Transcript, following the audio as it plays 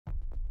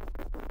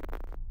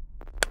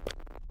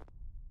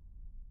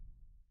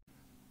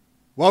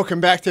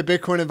Welcome back to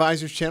Bitcoin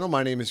Advizers Channel.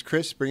 My name is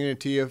Chris, bringing it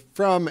to you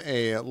from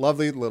a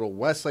lovely little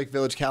Westlake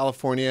Village,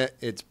 California.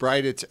 It's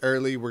bright, it's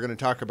early. We're going to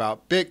talk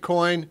about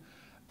Bitcoin,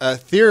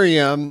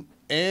 Ethereum,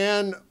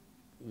 and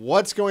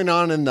what's going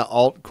on in the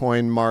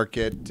altcoin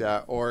market,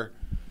 or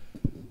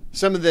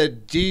some of the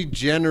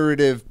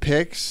degenerative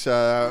picks,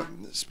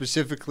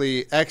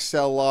 specifically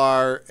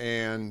Axelar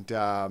and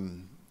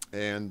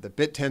the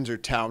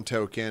BitTenzer Tau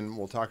token.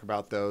 We'll talk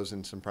about those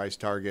and some price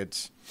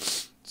targets.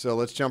 So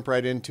let's jump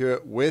right into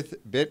it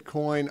with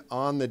Bitcoin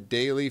on the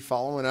daily,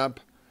 following up.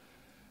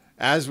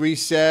 As we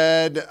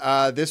said,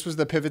 this was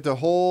the pivot to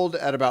hold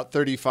at about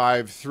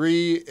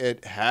 35.3.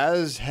 It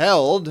has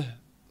held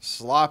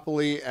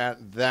sloppily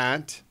at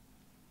that.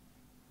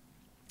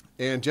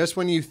 And just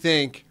when you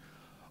think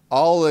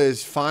all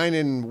is fine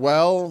and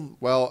well,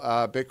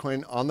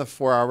 Bitcoin on the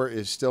 4-hour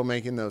is still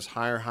making those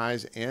higher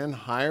highs and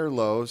higher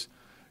lows.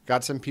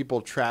 Got some people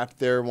trapped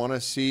there. Want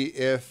to see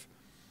if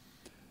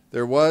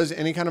there was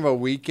any kind of a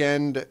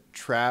weekend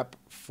trap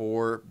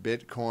for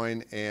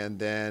Bitcoin, and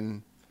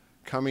then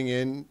coming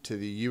into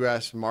the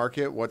U.S.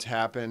 market, what's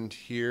happened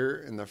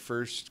here in the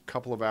first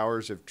couple of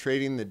hours of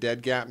trading, the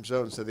dead gap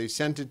zone. So they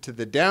sent it to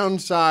the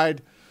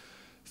downside,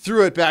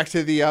 threw it back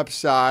to the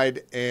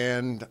upside,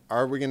 and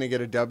are we going to get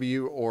a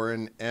W or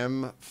an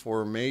M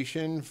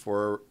formation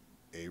for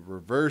a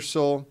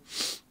reversal?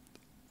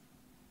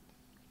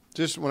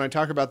 Just when I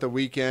talk about the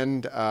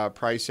weekend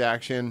price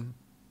action,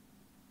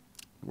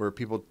 where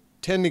people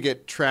tend to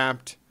get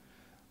trapped,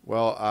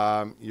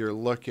 well, you're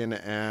looking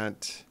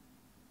at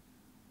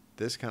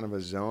this kind of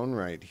a zone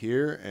right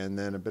here, and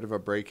then a bit of a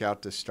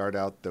breakout to start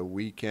out the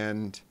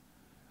weekend.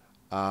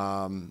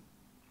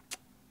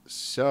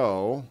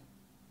 So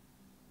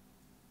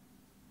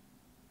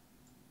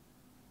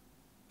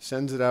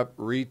sends it up,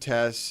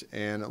 retests,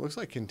 and it looks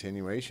like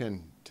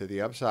continuation to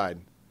the upside.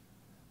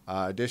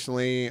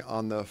 Additionally,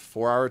 on the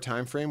 4-hour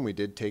time frame, we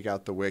did take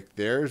out the wick.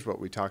 There's what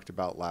we talked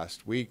about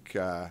last week,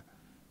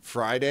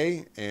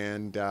 Friday,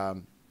 and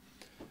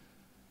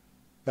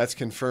that's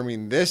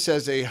confirming this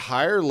as a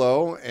higher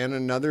low and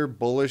another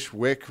bullish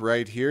wick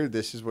right here.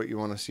 This is what you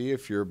want to see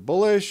if you're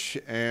bullish,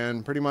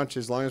 and pretty much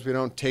as long as we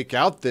don't take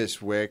out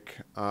this wick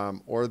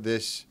or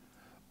this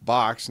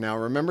box. Now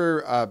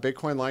remember,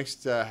 Bitcoin likes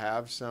to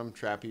have some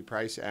trappy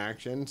price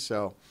action,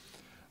 so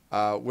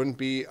wouldn't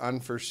be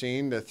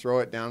unforeseen to throw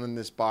it down in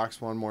this box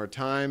one more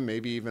time,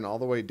 maybe even all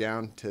the way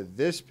down to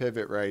this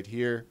pivot right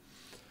here,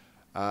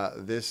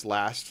 this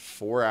last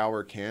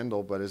 4-hour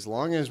candle. But as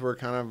long as we're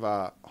kind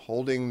of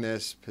holding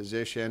this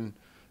position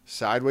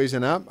sideways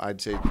and up,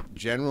 I'd say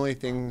generally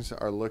things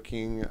are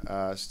looking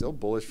still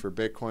bullish for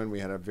Bitcoin.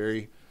 We had a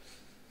very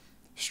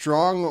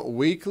strong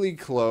weekly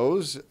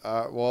close.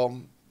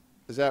 Well,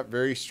 is that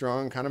very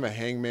strong? Kind of a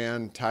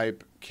hangman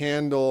type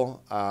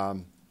candle.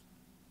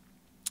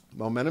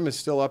 Momentum is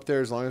still up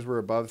there as long as we're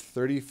above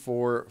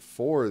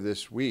 34.4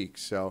 this week.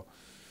 So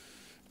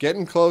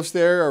getting close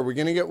there. Are we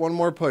going to get one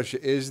more push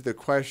is the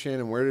question,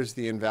 and where does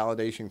the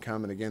invalidation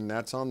come? And again,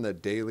 that's on the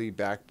daily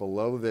back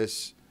below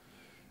this,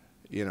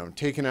 you know,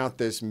 taking out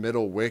this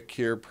middle wick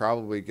here,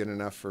 probably good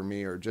enough for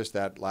me, or just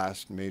that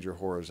last major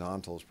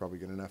horizontal is probably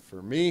good enough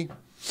for me.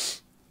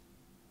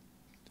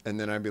 And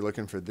then I'd be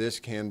looking for this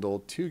candle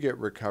to get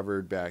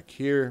recovered back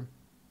here,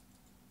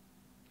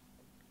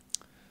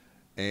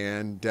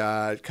 and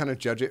kind of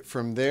judge it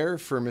from there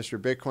for Mr.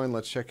 Bitcoin.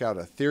 Let's check out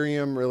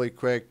Ethereum really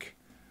quick.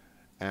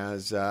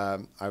 As I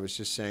was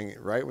just saying,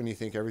 right when you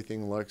think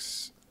everything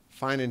looks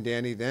fine and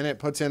dandy, then it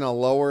puts in a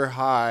lower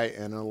high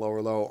and a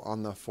lower low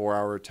on the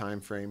 4-hour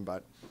time frame,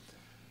 but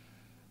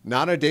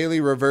not a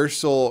daily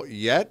reversal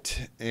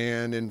yet.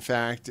 And in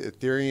fact,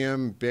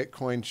 Ethereum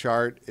Bitcoin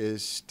chart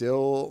is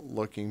still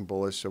looking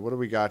bullish. So what do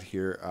we got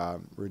here?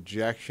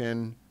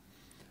 Rejection.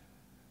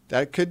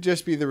 That could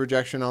just be the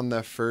rejection on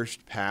the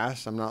first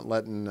pass. I'm not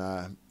letting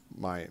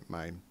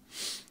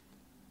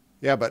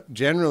yeah, but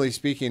generally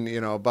speaking,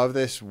 you know, above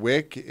this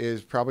wick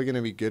is probably going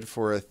to be good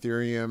for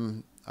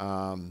Ethereum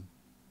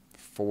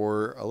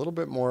for a little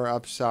bit more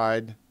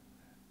upside,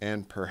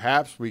 and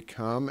perhaps we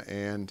come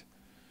and,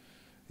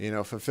 you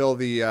know, fulfill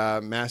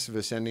the massive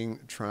ascending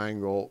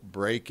triangle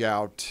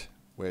breakout,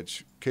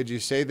 which could you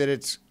say that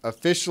it's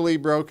officially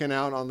broken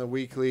out on the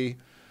weekly?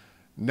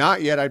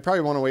 Not yet. I'd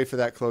probably want to wait for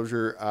that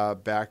closure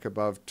back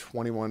above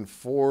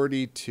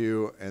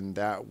 2142, and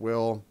that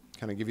will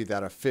kind of give you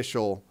that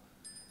official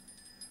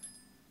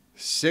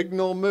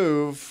signal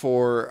move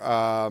for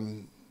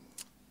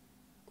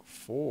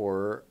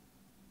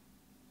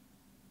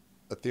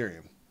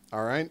Ethereum.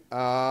 All right.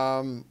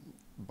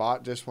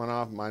 Bot just went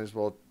off. Might as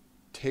well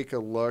take a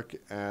look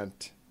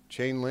at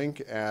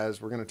Chainlink,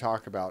 as we're going to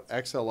talk about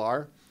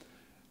Axelar,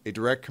 a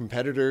direct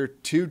competitor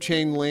to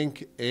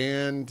Chainlink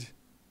and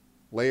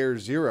Layer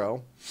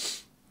 0.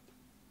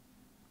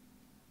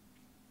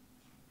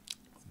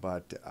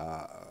 But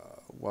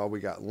while we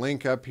got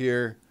Link up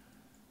here,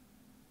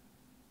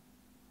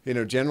 you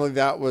know, generally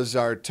that was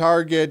our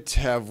target.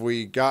 Have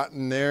we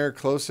gotten there?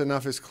 Close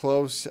enough is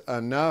close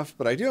enough.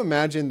 But I do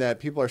imagine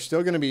that people are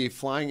still going to be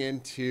flying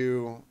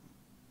into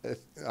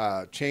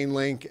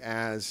Chainlink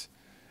as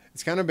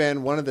it's kind of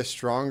been one of the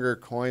stronger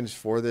coins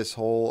for this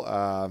whole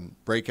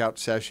breakout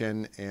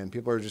session, and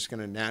people are just going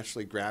to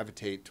naturally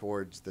gravitate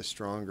towards the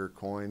stronger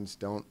coins.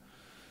 Don't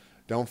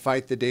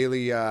fight the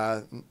daily,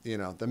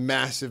 the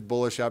massive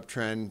bullish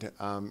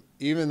uptrend.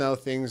 Even though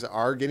things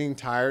are getting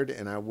tired,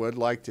 and I would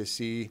like to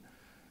see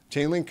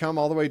Chainlink come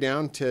all the way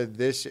down to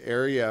this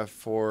area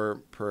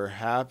for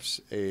perhaps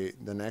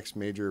the next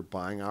major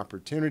buying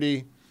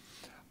opportunity.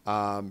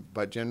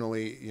 But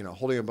generally,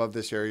 holding above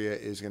this area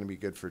is going to be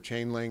good for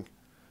Chainlink.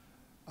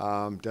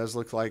 Does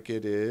look like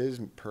it is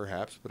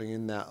perhaps putting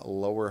in that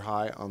lower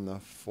high on the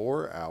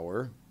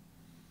 4-hour.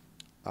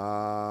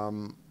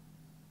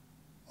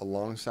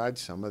 Alongside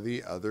some of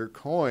the other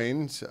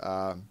coins.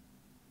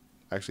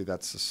 Actually,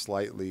 that's a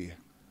slightly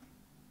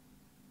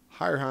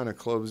higher high on a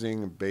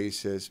closing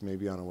basis,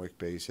 maybe on a wick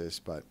basis,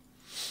 but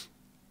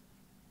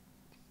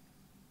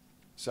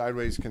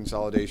sideways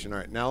consolidation. All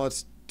right, now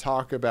let's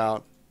talk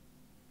about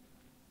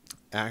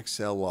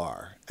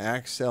Axelar.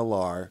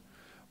 Axelar,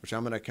 which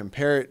I'm going to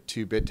compare it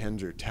to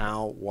BitTens or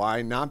Tau.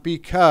 Why? Not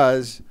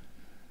because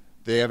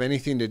they have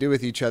anything to do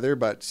with each other,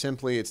 but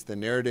simply it's the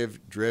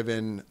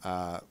narrative-driven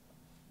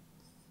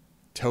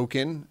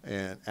token.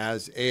 And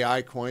as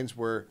AI coins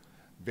were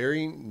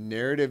very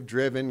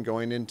narrative-driven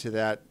going into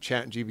that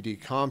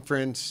ChatGPT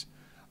conference,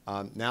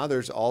 now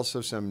there's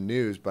also some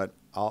news, but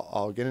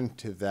I'll get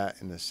into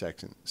that in a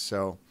second.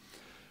 So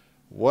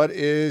what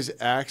is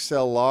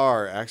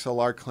Axelar?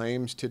 Axelar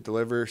claims to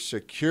deliver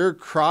secure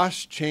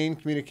cross-chain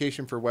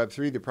communication for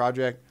Web3. The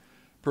project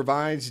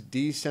provides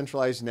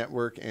decentralized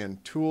network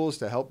and tools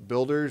to help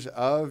builders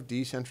of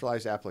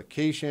decentralized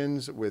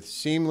applications with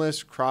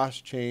seamless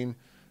cross-chain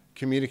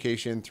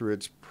communication through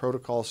its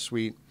protocol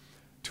suite.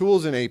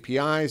 Tools and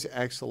APIs.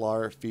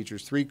 Axelar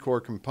features 3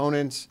 core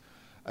components: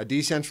 a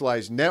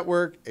decentralized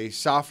network, a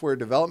software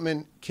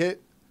development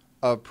kit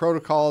of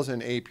protocols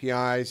and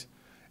APIs,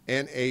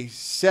 and a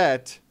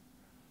set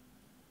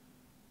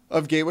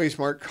of gateway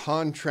smart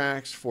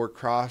contracts for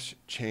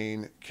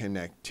cross-chain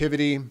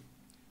connectivity.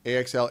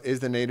 AXL is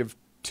the native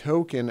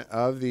token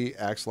of the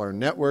Axelar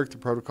network. The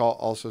protocol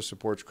also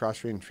supports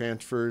cross-chain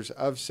transfers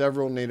of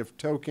several native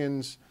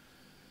tokens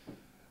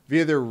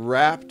via their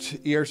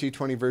wrapped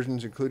ERC20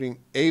 versions, including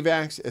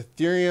AVAX,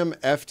 Ethereum,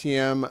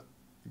 FTM,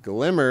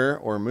 Glimmer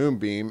or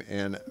Moonbeam,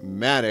 and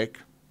Matic.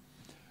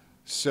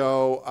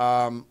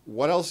 So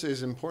what else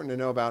is important to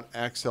know about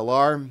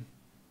Axelar?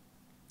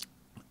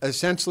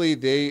 Essentially,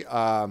 they,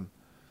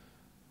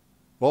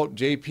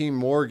 JP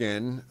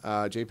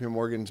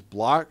Morgan's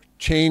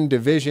blockchain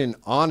division,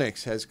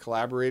 Onyx, has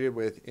collaborated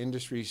with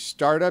industry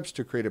startups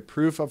to create a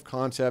proof of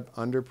concept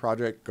under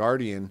Project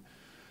Guardian,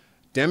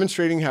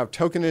 demonstrating how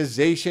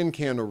tokenization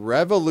can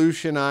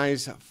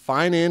revolutionize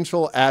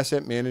financial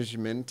asset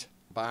management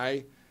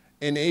by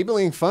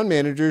enabling fund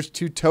managers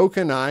to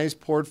tokenize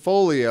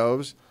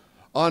portfolios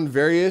on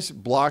various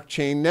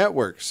blockchain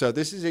networks. So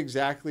this is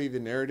exactly the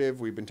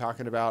narrative we've been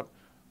talking about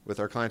with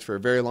our clients for a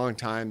very long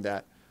time,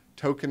 that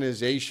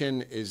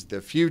tokenization is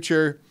the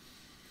future.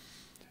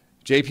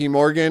 JP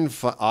Morgan,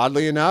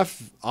 oddly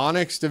enough,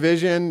 Onyx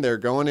division, they're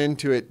going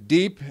into it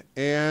deep,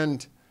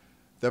 and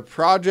the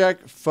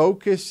project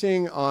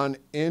focusing on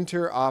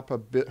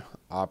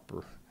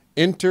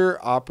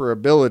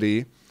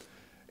interoperability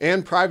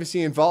and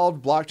privacy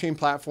involved blockchain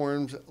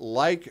platforms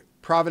like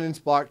Providence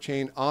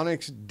Blockchain,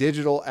 Onyx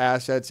Digital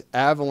Assets,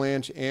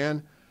 Avalanche,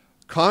 and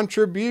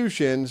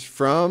contributions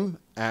from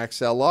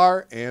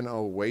Axelar and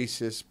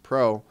Oasis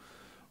Pro,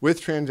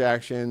 with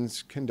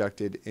transactions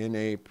conducted in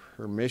a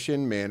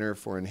permission manner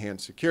for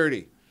enhanced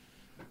security.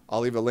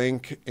 I'll leave a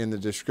link in the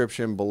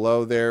description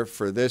below there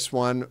for this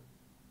one.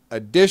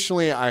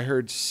 Additionally, I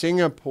heard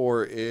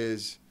Singapore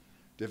is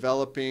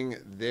developing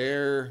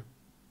their,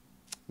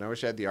 and I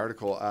wish I had the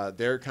article,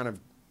 their kind of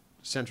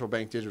central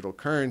bank digital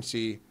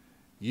currency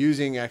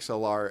using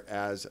XLR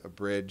as a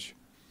bridge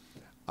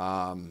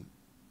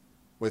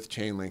with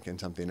Chainlink and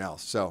something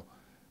else. So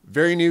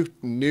very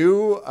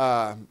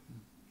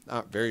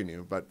not very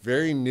new, but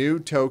very new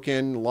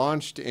token,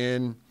 launched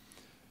in,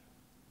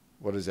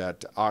 what is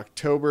that,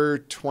 October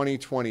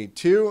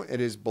 2022.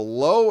 It is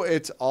below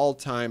its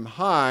all-time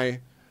high,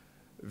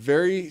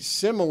 very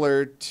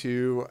similar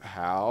to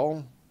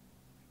how,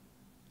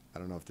 I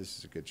don't know if this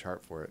is a good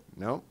chart for it.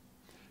 No.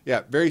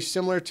 Yeah, very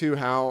similar to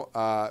how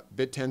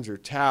BitTens or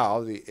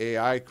Tau, the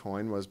AI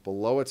coin, was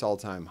below its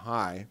all-time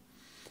high.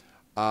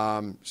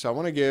 So I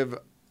want to give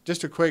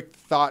just a quick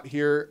thought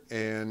here,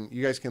 and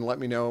you guys can let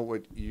me know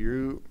what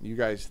you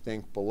guys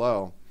think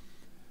below,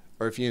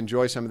 or if you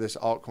enjoy some of this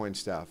altcoin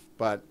stuff.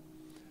 But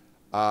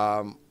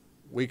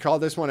we call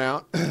this one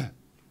out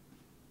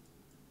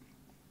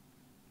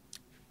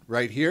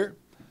right here.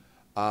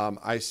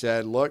 I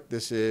said, look,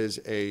 this is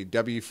a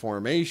W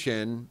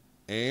formation,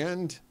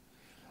 and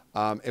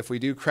if we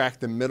do crack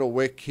the middle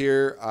wick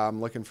here, I'm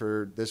looking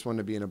for this one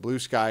to be in a blue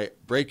sky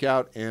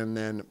breakout, and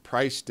then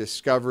price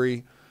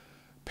discovery.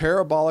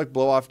 Parabolic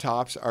blow-off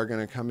tops are going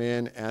to come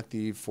in at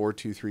the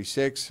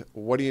 4236.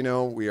 What do you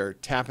know? We are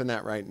tapping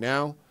that right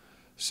now.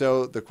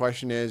 So the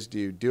question is, do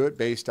you do it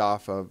based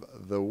off of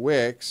the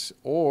wicks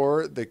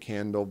or the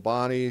candle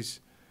bodies?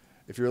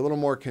 If you're a little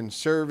more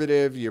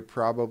conservative, you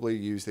probably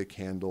use the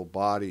candle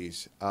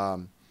bodies.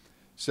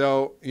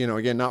 So,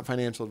 again, not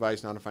financial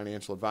advice, not a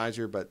financial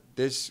advisor, but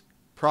this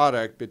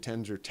product,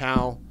 BitTenzer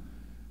Tau,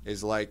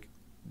 is like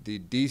the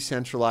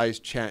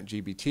decentralized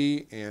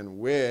ChatGPT. And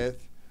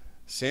with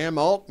Sam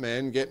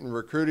Altman getting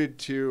recruited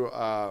to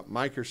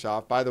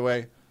Microsoft, by the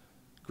way,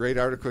 great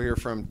article here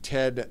from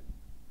TED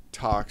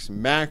Talks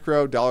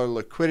Macro. Dollar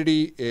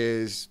liquidity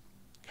is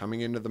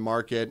coming into the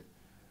market.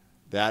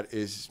 That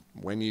is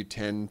when you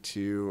tend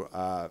to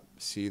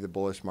see the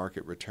bullish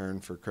market return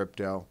for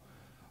crypto.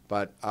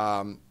 But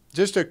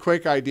just a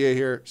quick idea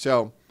here.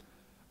 So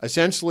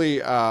essentially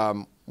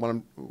what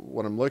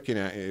I'm looking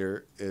at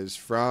here is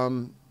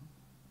from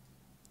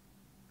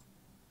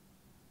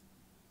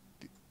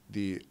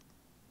the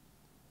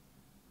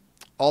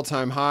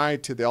all-time high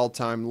to the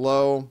all-time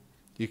low.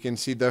 You can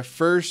see the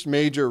first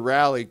major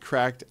rally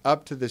cracked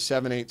up to the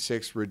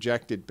 786,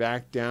 rejected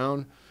back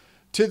down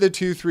to the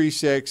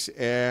 236,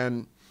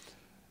 and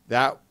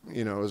that,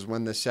 is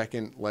when the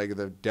second leg of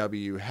the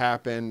W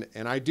happened.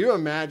 And I do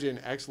imagine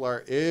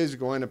Axelar is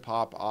going to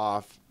pop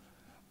off,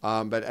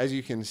 but as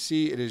you can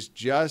see, it is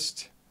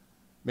just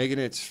making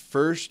its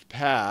first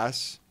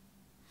pass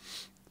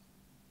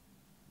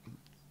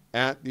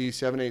at the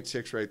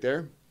 786 right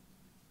there,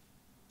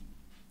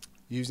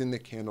 using the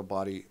candle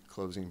body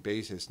closing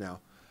basis.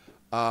 Now,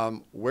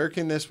 where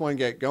can this one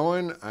get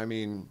going? I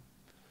mean,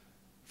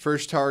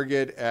 first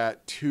target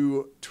at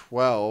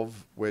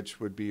 212, which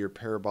would be your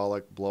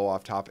parabolic blow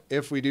off top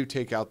if we do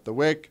take out the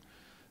wick.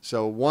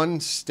 So one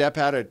step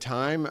at a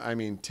time. I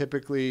mean,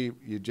 typically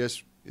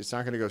it's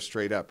not going to go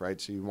straight up, right?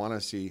 So you want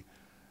to see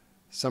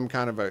some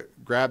kind of a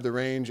grab the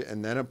range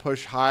and then a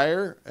push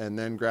higher, and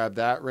then grab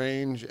that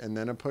range and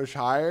then a push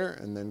higher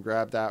and then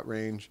grab that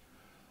range.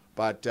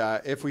 But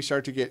if we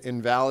start to get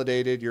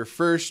invalidated, your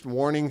first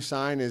warning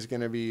sign is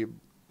going to be,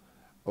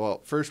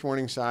 first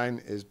warning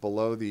sign is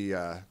below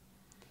the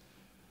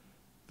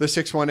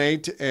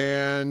 618,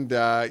 and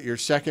your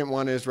second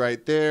one is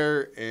right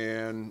there.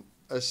 And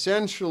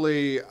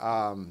essentially,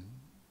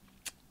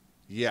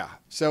 yeah.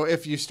 So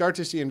if you start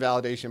to see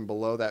invalidation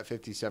below that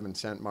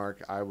 57-cent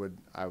mark, I would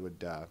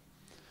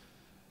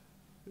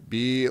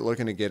be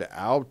looking to get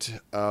out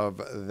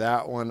of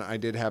that one. I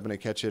did happen to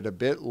catch it a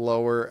bit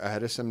lower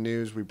ahead of some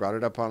news. We brought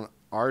it up on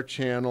our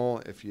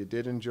channel. If you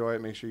did enjoy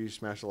it, make sure you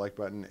smash the like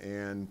button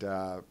and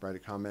write a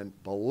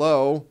comment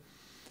below.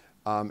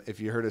 If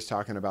you heard us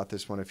talking about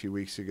this one a few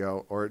weeks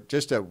ago, or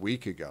just a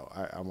week ago,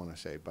 I want to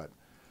say. But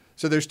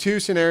so there's two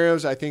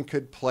scenarios I think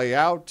could play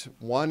out.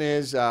 One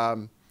is,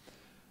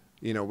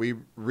 we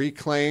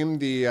reclaim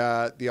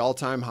the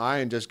all-time high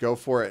and just go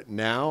for it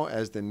now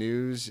as the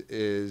news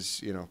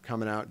is,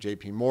 coming out.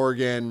 JP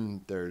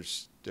Morgan,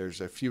 there's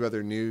a few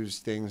other news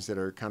things that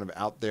are kind of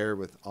out there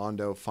with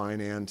Ondo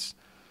Finance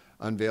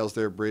unveils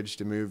their bridge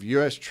to move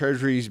U.S.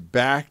 Treasuries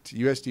backed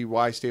USDY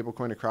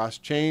stablecoin across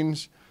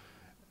chains.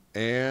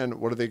 And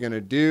what are they going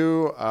to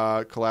do?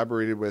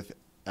 Collaborated with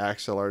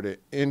Axelar to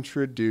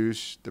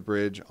introduce the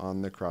bridge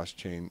on the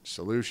cross-chain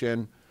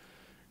solution.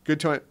 Good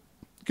time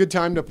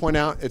to point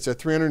out it's a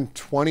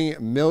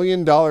 $320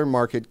 million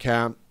market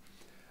cap.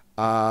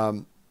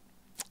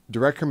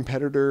 Direct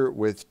competitor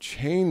with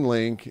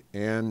Chainlink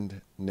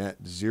and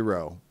Net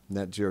Zero.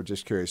 Net Zero,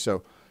 just curious.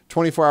 So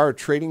 24-hour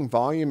trading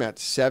volume at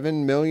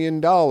 $7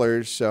 million.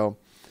 So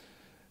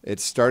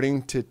it's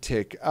starting to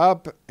tick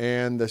up,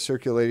 and the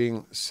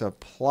circulating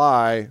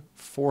supply,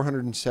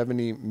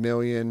 470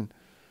 million,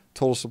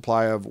 total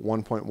supply of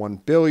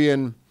 1.1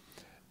 billion,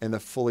 and the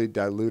fully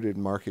diluted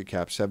market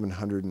cap,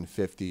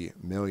 750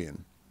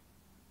 million.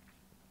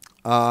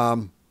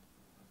 So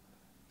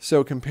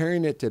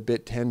comparing it to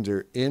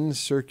BitTenzer in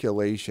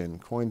circulation,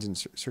 coins in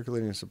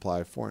circulating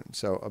supply,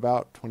 so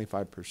about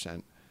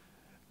 25%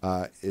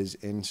 is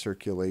in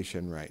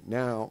circulation right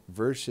now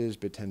versus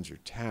BitTenzer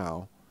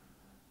Tau,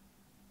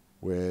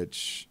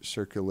 which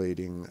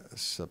circulating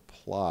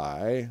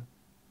supply,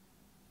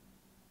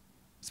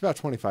 it's about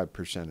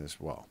 25% as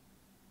well.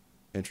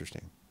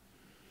 Interesting.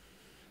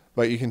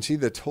 But you can see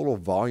the total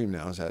volume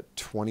now is at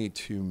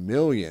 22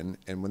 million.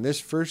 And when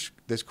this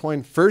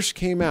coin first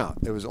came out,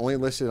 it was only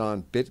listed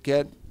on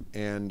BitGet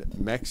and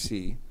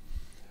MEXC.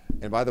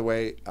 And by the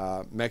way,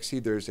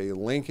 MEXC, there's a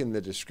link in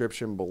the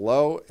description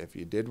below if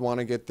you did want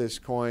to get this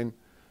coin,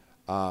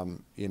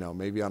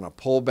 maybe on a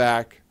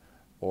pullback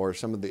or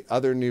some of the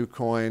other new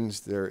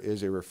coins. There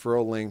is a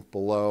referral link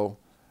below.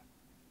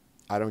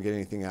 I don't get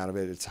anything out of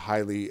it. It's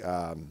highly,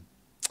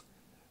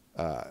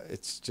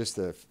 it's just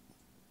the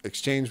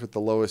exchange with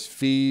the lowest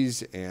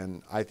fees,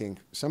 and I think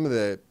some of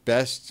the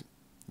best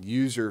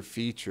user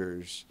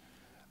features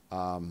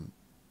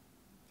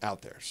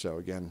out there. So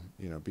again,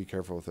 be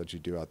careful with what you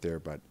do out there,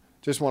 but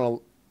just want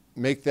to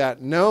make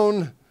that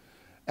known.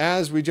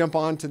 As we jump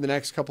on to the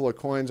next couple of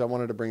coins, I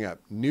wanted to bring up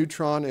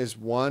Neutron is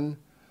one.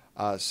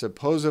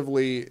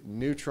 Supposedly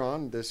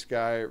Neutron, this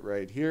guy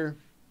right here.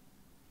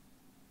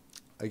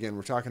 Again,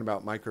 we're talking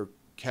about micro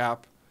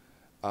cap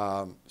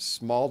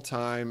Small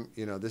time,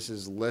 you know, this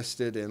is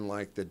listed in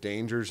like the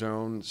danger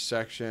zone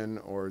section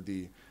or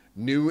the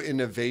new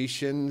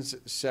innovations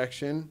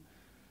section.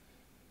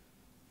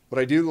 What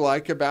I do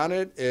like about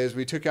it is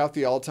we took out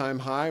the all-time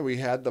high. We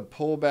had the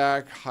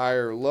pullback,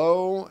 higher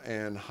low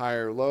and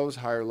higher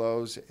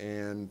lows.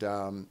 And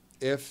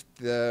if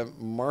the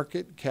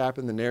market cap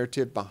and the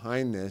narrative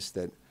behind this,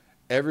 that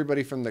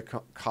everybody from the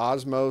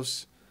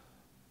Cosmos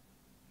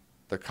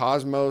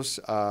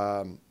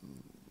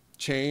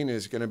chain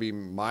is going to be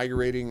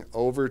migrating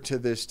over to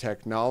this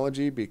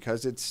technology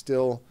because it's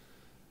still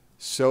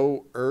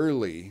so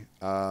early.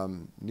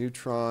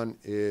 Neutron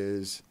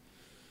is,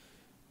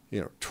 you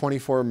know,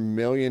 24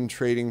 million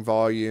trading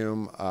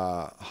volume,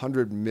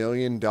 $100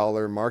 million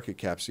market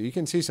cap. So you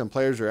can see some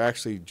players are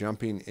actually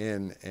jumping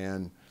in,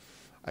 and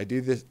I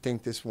do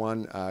think this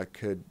one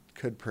could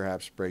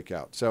perhaps break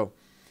out. So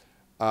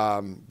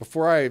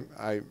before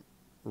I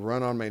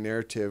run on my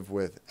narrative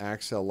with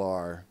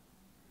Axelar,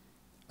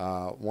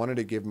 wanted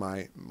to give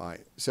my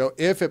so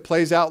if it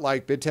plays out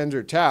like BitTens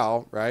or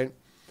Tau, right,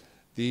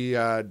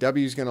 the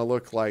W is going to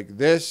look like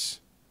this,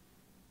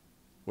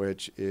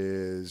 which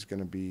is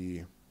going to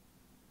be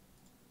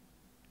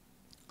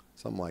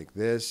something like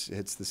this.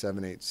 Hits the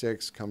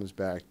 786, comes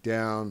back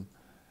down,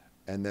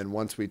 and then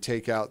once we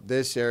take out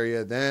this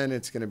area, then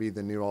it's going to be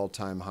the new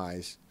all-time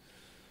highs.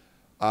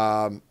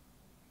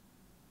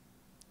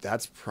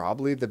 That's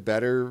probably the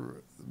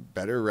better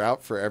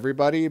route for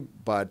everybody.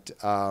 But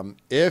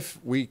if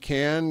we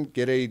can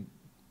get a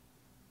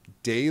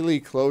daily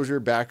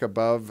closure back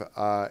above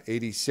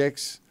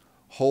 86,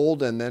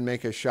 hold, and then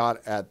make a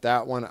shot at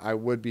that one, I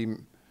would be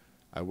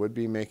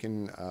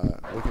making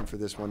looking for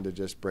this one to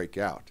just break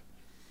out.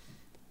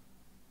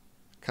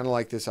 Kind of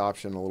like this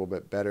option a little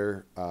bit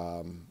better.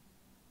 Of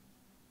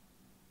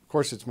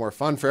course, it's more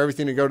fun for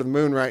everything to go to the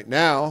moon right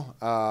now.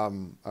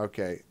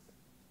 Okay.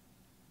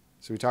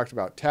 So we talked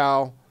about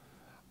Tau.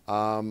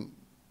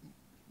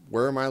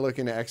 Where am I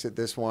looking to exit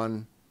this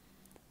one?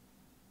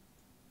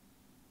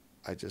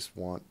 I just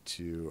want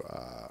to,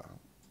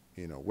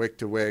 you know, wick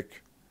to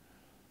wick.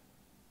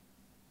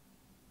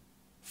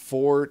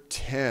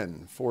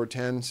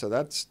 410. So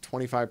that's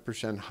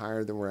 25%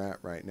 higher than we're at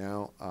right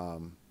now.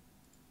 Or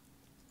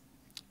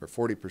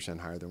 40%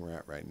 higher than we're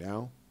at right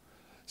now.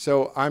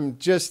 So I'm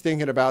just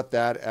thinking about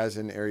that as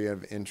an area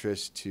of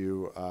interest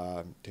to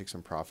take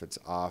some profits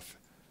off.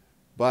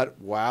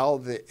 But while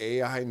the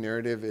AI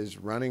narrative is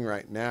running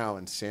right now,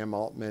 and Sam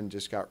Altman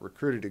just got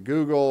recruited to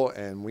Google,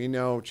 and we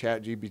know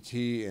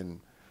ChatGPT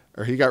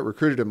or he got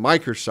recruited to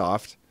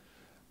Microsoft,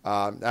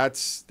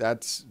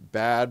 that's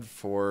bad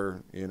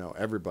for, you know,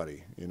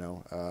 everybody, you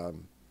know,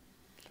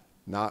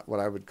 not what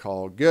I would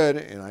call good.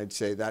 And I'd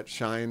say that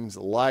shines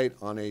light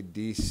on a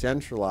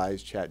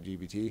decentralized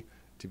ChatGPT.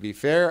 To be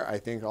fair, I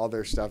think all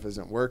their stuff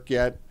hasn't worked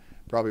yet,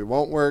 probably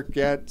won't work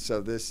yet.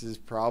 So this is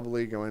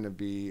probably going to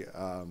be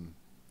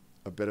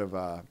a bit of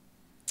a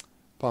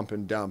pump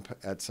and dump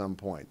at some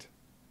point.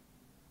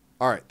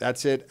 All right,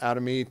 that's it out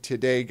of me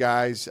today,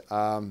 guys.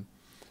 We'll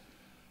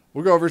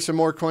go over some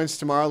more coins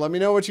tomorrow. Let me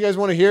know what you guys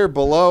want to hear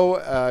below.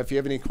 If you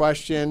have any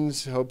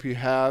questions, hope you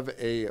have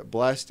a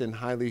blessed and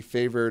highly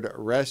favored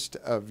rest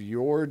of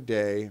your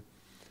day.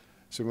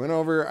 So we went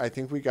over, I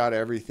think we got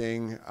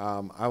everything.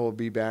 I will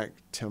be back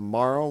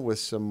tomorrow with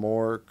some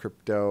more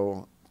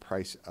crypto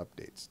price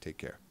updates. Take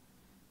care.